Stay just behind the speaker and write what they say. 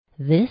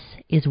This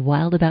is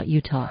Wild About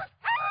Utah.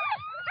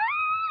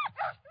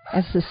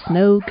 As the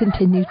snow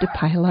continued to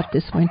pile up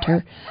this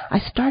winter, I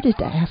started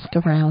to ask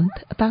around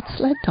about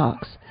sled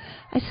dogs.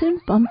 I soon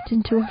bumped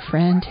into a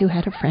friend who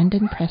had a friend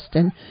in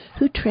Preston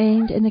who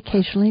trained and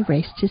occasionally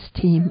raced his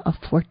team of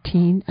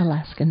 14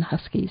 Alaskan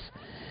Huskies.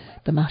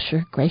 The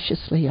musher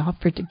graciously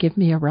offered to give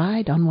me a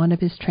ride on one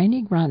of his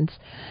training runs.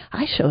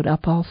 I showed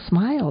up all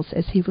smiles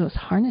as he was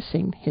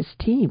harnessing his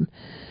team.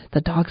 The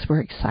dogs were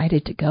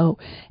excited to go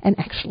and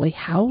actually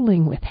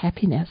howling with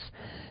happiness.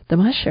 The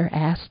musher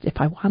asked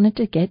if I wanted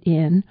to get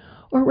in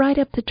or ride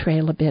up the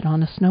trail a bit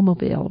on a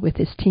snowmobile with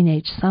his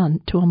teenage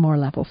son to a more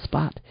level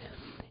spot.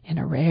 In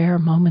a rare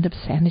moment of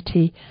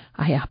sanity,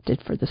 I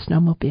opted for the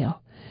snowmobile.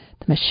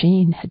 The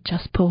machine had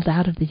just pulled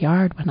out of the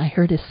yard when I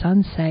heard his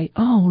son say,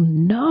 "Oh,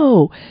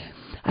 no!"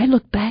 I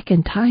looked back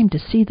in time to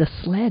see the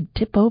sled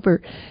tip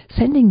over,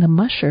 sending the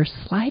musher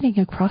sliding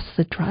across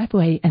the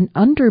driveway and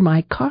under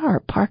my car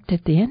parked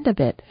at the end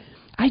of it.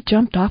 I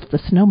jumped off the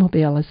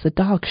snowmobile as the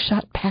dogs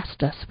shot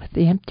past us with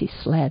the empty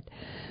sled.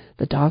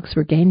 The dogs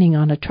were gaining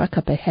on a truck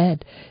up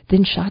ahead,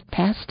 then shot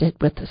past it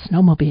with the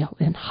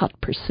snowmobile in hot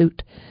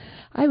pursuit.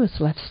 I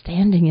was left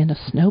standing in a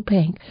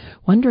snowbank,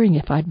 wondering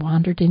if I'd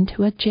wandered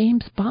into a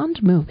James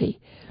Bond movie.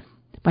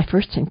 My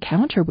first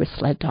encounter with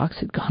sled dogs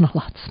had gone a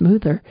lot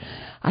smoother.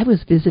 I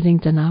was visiting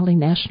Denali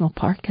National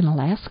Park in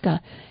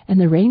Alaska, and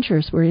the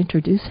rangers were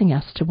introducing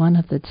us to one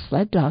of the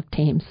sled dog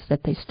teams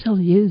that they still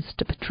use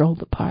to patrol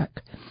the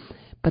park.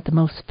 But the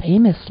most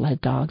famous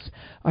sled dogs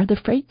are the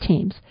freight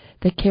teams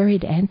that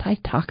carried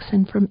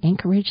antitoxin from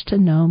Anchorage to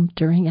Nome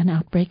during an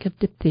outbreak of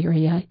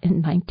diphtheria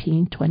in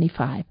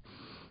 1925.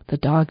 The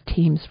dog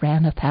teams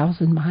ran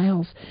 1,000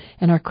 miles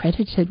and are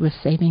credited with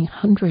saving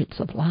hundreds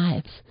of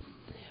lives.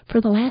 For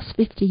the last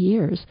 50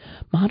 years,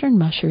 modern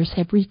mushers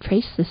have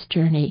retraced this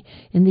journey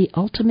in the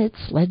ultimate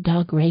sled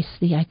dog race,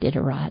 the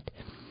Iditarod.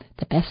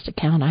 The best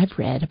account I've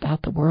read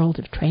about the world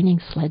of training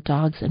sled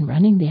dogs and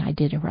running the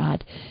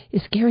Iditarod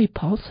is Gary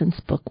Paulson's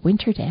book,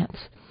 Winter Dance.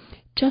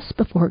 Just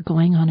before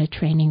going on a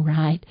training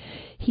ride,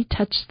 he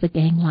touched the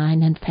gang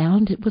line and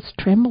found it was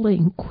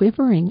trembling,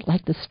 quivering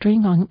like the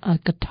string on a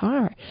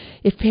guitar.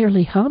 It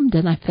fairly hummed,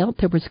 and I felt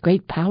there was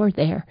great power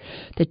there.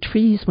 The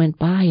trees went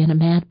by in a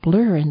mad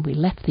blur, and we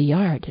left the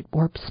yard at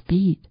warp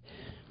speed.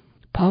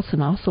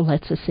 Paulson also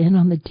lets us in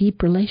on the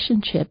deep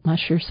relationship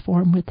mushers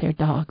form with their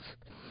dogs.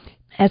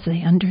 As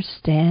they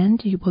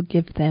understand, you will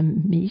give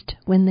them meat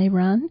when they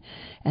run,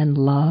 and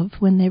love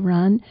when they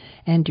run,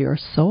 and your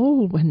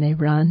soul when they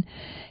run.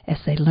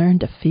 As they learn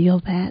to feel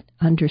that,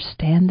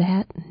 understand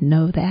that,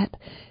 know that,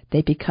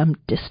 they become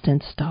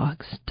distance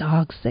dogs,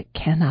 dogs that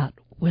cannot,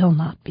 will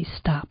not be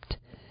stopped.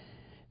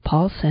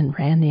 Paulson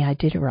ran the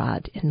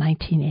Iditarod in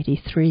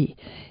 1983.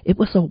 It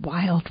was a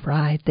wild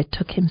ride that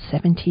took him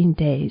 17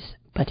 days,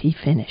 but he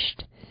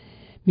finished.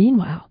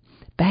 Meanwhile,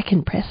 back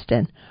in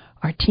Preston,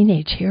 our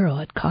teenage hero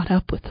had caught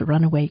up with the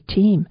runaway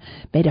team,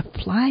 made a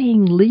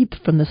flying leap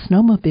from the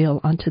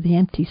snowmobile onto the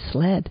empty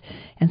sled,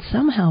 and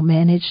somehow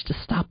managed to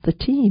stop the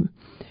team.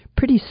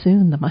 Pretty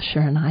soon the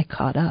musher and I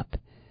caught up.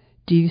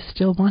 "Do you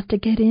still want to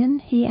get in?"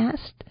 he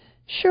asked.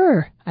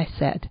 "Sure," I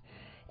said,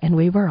 and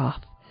we were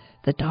off.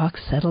 The dogs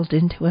settled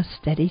into a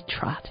steady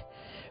trot.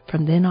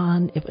 From then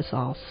on, it was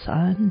all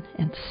sun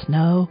and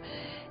snow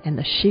and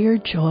the sheer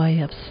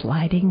joy of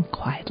sliding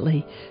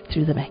quietly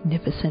through the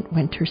magnificent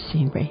winter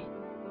scenery.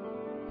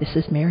 This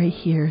is Mary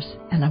Hears,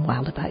 and I'm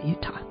wild about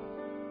Utah.